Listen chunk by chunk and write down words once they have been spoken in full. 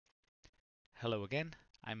Hello again,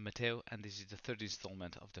 I'm Matteo, and this is the third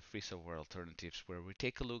installment of the Free Software Alternatives, where we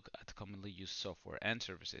take a look at commonly used software and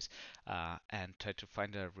services and try to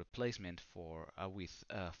find a replacement for with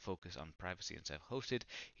a focus on privacy and self-hosted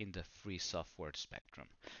in the free software spectrum.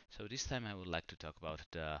 So this time I would like to talk about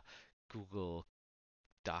the Google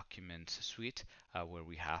Documents suite, where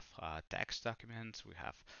we have text documents, we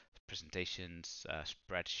have presentations,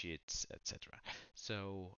 spreadsheets, etc.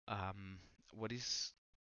 So what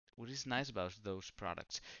is nice about those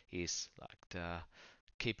products is like the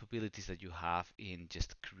capabilities that you have in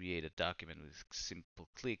just create a document with a simple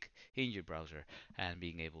click in your browser and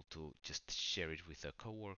being able to just share it with a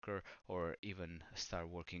coworker or even start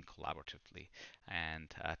working collaboratively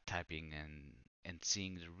and typing and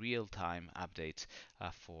seeing the real-time updates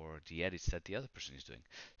for the edits that the other person is doing.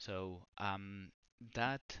 So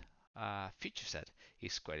that feature set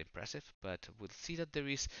is quite impressive, but we'll see that there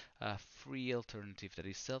is a free alternative that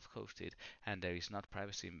is self-hosted and there is not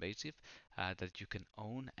privacy invasive, that you can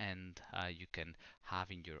own and you can have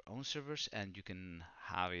in your own servers, and you can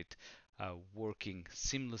have it working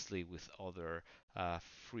seamlessly with other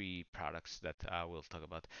free products that we'll talk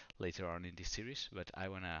about later on in this series. But I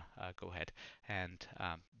want to go ahead and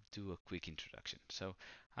do a quick introduction. So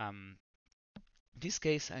in this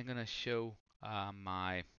case, I'm going to show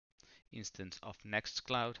my instance of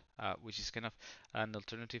Nextcloud, which is kind of an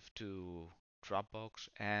alternative to Dropbox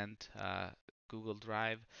and Google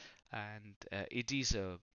Drive, and it is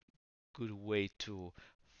a good way to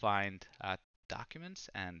find documents,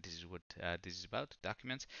 and this is what this is about: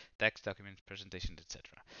 documents, text documents, presentations, etc.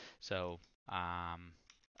 So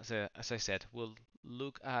as I said, we'll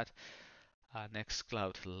look at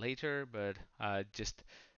Nextcloud later, but just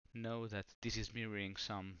know that this is mirroring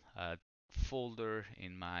some folder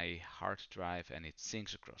in my hard drive, and it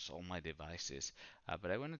syncs across all my devices. But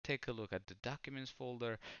I want to take a look at the documents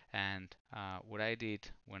folder, and what I did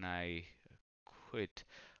when I quit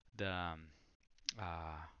the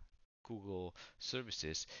uh, Google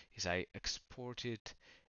services is I exported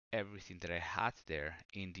everything that I had there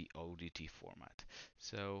in the ODT format.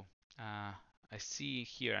 So I see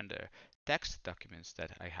here under text documents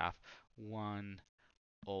that I have one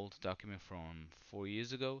old document from 4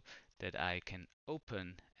 years ago that I can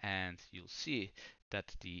open, and you'll see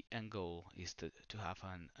that the end goal is to have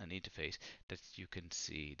an interface that you can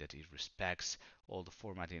see that it respects all the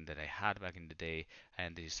formatting that I had back in the day,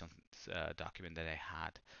 and this is some document that I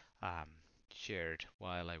had um, shared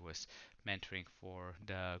while I was mentoring for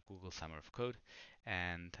the Google Summer of Code,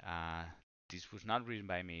 and this was not written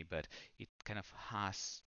by me, but it kind of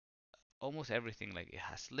has almost everything. Like, it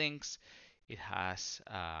has links, it has,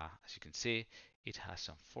 as you can see, it has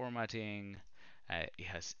some formatting, it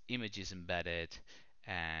has images embedded,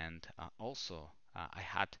 and also I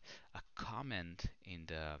had a comment in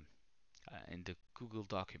the Google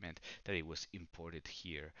document that it was imported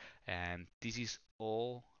here, and this is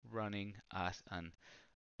all running as an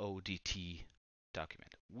ODT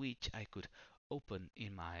document, which I could open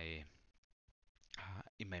in my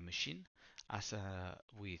machine as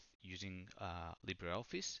with using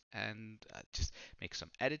LibreOffice, and just make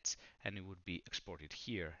some edits, and it would be exported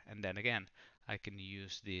here. And then again, I can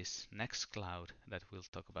use this Nextcloud that we'll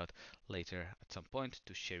talk about later at some point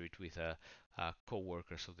to share it with a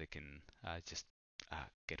coworker so they can just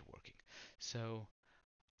get working. So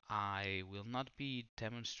I will not be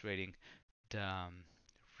demonstrating the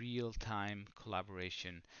real-time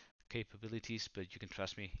collaboration capabilities, but you can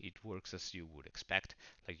trust me, it works as you would expect.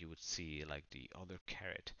 Like, you would see like the other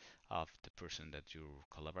carrot of the person that you're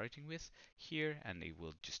collaborating with here, and it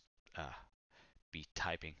will just uh, be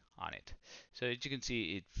typing on it. So as you can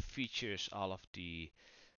see, it features all of the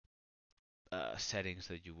settings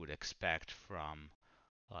that you would expect from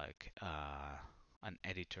like an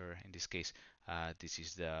editor. In this case, this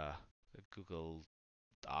is the Google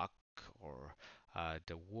Doc or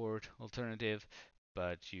the Word alternative,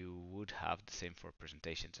 but you would have the same for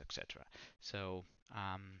presentations, etc. So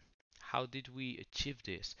how did we achieve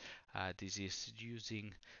this? This is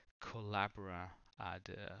using Collabora,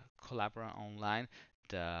 the Collabora Online,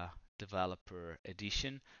 the developer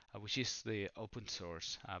edition, which is the open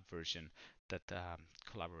source version that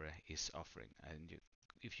Collabora is offering. And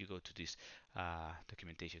if you go to this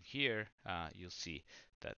documentation here, you'll see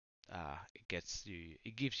that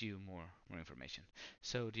it gives you more information.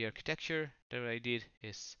 So the architecture that I did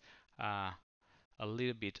is a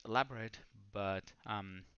little bit elaborate, but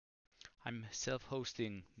I'm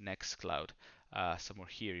self-hosting Nextcloud somewhere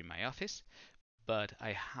here in my office, but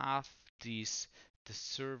I have this the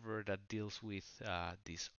server that deals with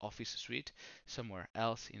this Office suite somewhere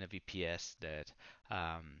else in a VPS that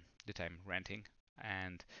I'm renting,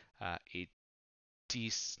 and it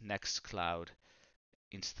this Nextcloud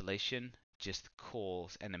installation just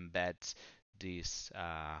calls and embeds this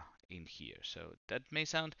in here. So that may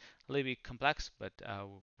sound a little bit complex, but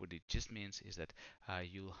what it just means is that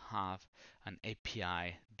you'll have an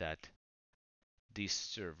API that this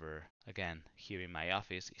server, again, here in my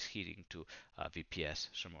office, is hitting to VPS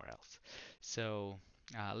somewhere else. So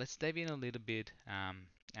let's dive in a little bit,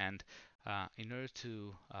 and in order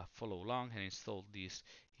to follow along and install this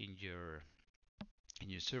in your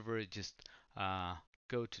server, just uh,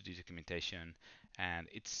 go to the documentation, and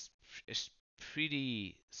it's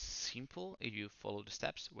pretty simple if you follow the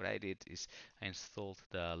steps. What I did is I installed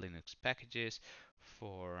the Linux packages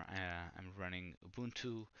for I'm running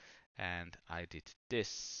Ubuntu, and I did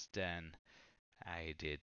this, then I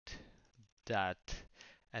did that,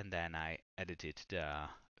 and then I edited the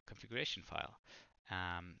configuration file.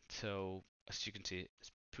 So as you can see,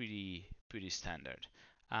 it's pretty standard.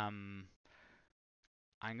 Um,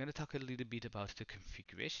 I'm gonna talk a little bit about the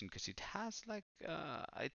configuration because it has like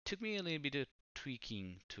it took me a little bit of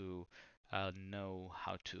tweaking to know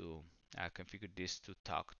how to configure this to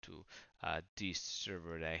talk to this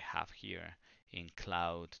server that I have here in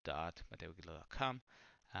cloud.mateogilo.com,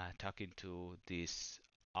 talking to this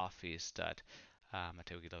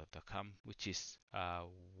office.mateogilo.com, which is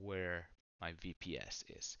where my VPS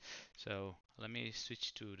is. So let me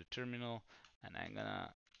switch to the terminal, and I'm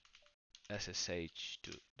gonna SSH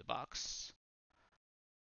to the box.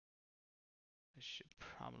 I should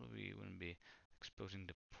probably wouldn't be exposing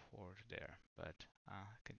the port there, but I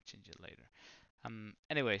can change it later.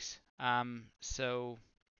 Anyways, so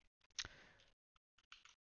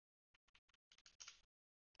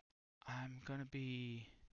I'm gonna be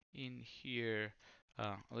in here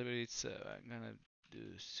a little bit. So I'm gonna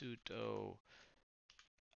do sudo.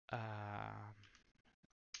 All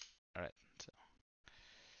right. So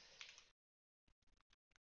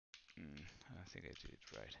I think I did it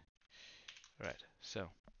right. All right. So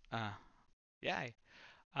yeah.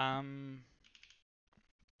 I'm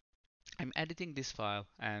editing this file,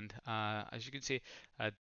 and as you can see,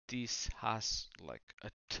 this has like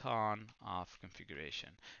a ton of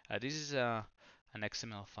configuration. This is an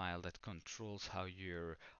XML file that controls how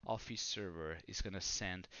your Office server is going to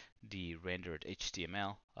send the rendered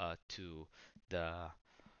HTML the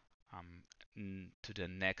to the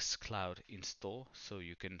Nextcloud install, so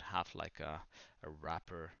you can have like a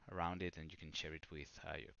wrapper around it, and you can share it with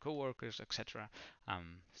your coworkers, etc.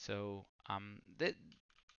 The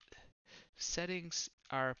settings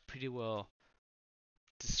are pretty well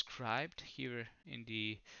described here in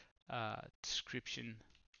the description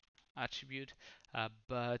attribute,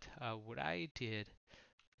 but what I did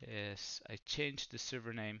is I changed the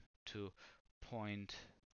server name to point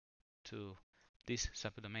to this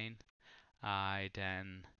subdomain. I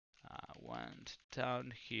then went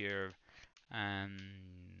down here and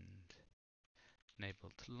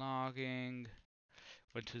enabled logging,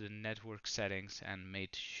 went to the network settings and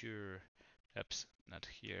made sure, oops, not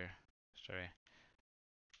here, sorry,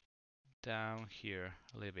 down here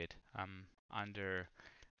a little bit, under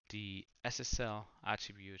the SSL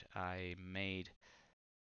attribute, I made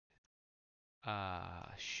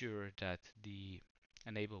sure that the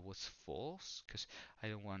enable was false because I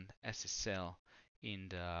don't want SSL in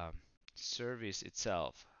the service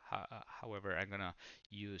itself. However, I'm gonna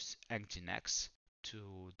use Nginx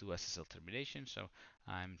to do SSL termination, so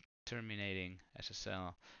I'm terminating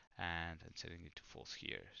SSL and setting it to false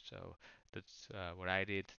here. So that's what I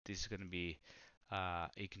did. This is gonna be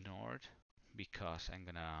ignored because I'm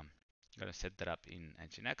gonna set that up in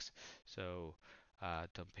Nginx. So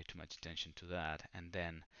don't pay too much attention to that. And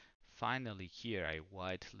then finally here I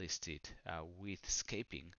whitelisted with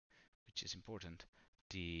escaping, which is important,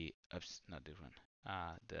 the oops, not different,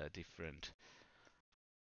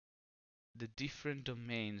 the different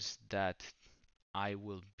domains that I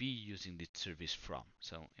will be using this service from.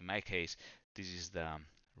 So in my case, this is the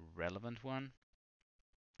relevant one,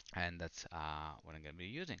 and that's what I'm going to be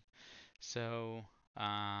using. So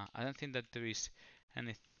I don't think that there is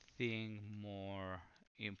anything more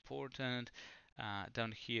important.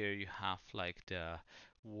 Down here you have like the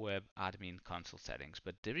web admin console settings,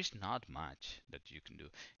 but there is not much that you can do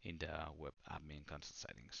in the web admin console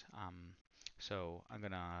settings. So I'm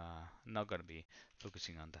not gonna be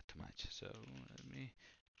focusing on that too much. So let me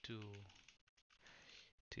do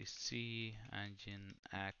tc engine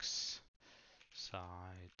x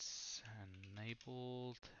sites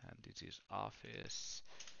enabled, and this is Office.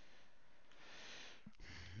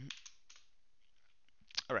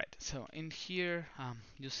 All right, so in here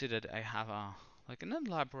you see that I have a like an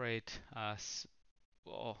elaborate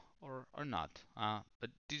or not, but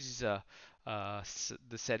this is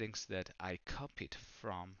the settings that I copied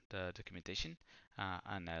from the documentation,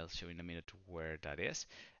 and I'll show in a minute where that is.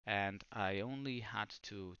 And I only had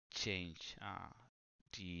to change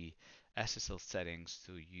the SSL settings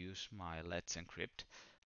to use my Let's Encrypt.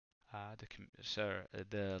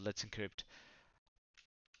 The Let's Encrypt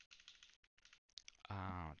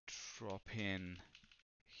drop in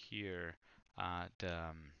here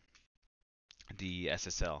the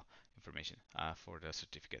SSL information for the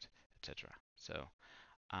certificate, etc. So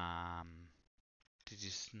um, this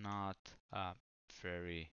is not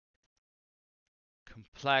very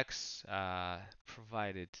complex,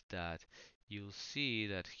 provided that you'll see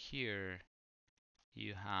that here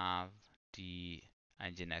you have the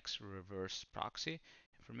Nginx reverse proxy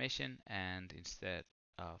information, and instead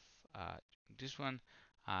of this one,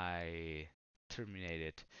 I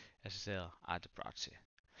terminated SSL at the proxy.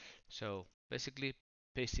 So basically,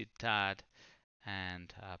 pasted that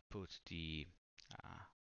and put uh,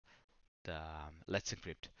 the Let's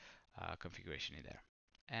Encrypt configuration in there.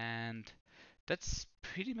 And that's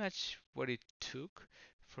pretty much what it took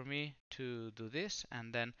for me to do this.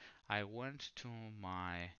 And then I went to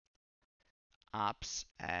my apps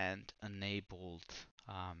and enabled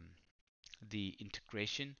the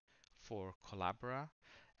integration for Collabora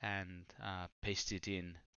and pasted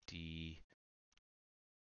in the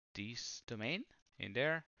this domain in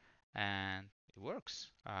there, and it works.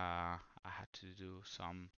 I had to do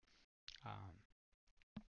some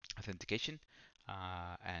um, authentication,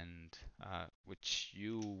 and which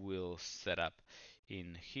you will set up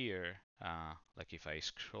in here. Like if I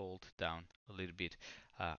scrolled down a little bit,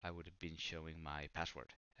 I would have been showing my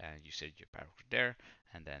password, and you set your password there,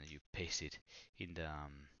 and then you paste it in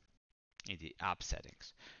the app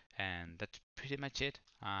settings, and that's pretty much it.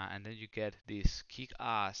 And then you get this kick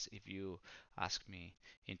ass, if you ask me,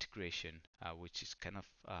 integration, which is kind of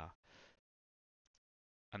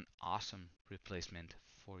an awesome replacement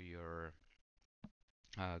for your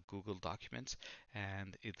Google Documents,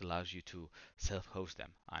 and it allows you to self-host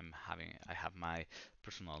them. I have my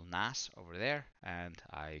personal NAS over there, and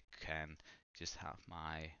I can just have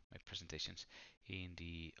my presentations in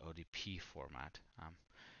the ODP format.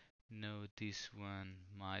 No, this one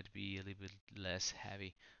might be a little bit less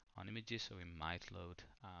heavy on images, so it might load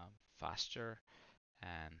faster.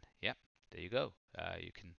 And yeah, there you go.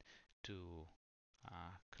 You can do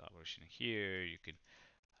collaboration here. You can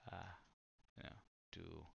uh, you know,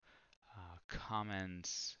 do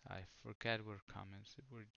comments. I forget where comments.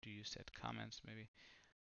 Where do you set comments? Maybe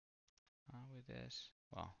with this.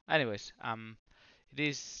 Well, anyways,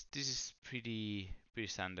 this is pretty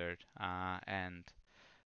standard, and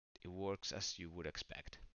it works as you would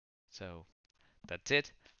expect. So that's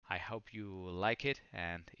it. I hope you like it,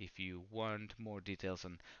 and if you want more details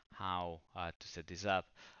on how to set this up,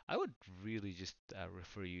 I would really just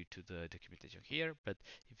refer you to the documentation here. But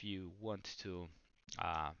if you want to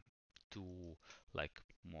uh, do like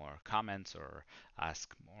more comments or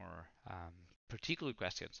ask more particular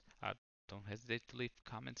questions, don't hesitate to leave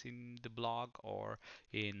comments in the blog or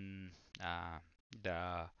in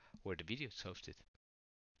the where the video is hosted.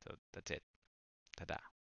 So that's it. Ta-da.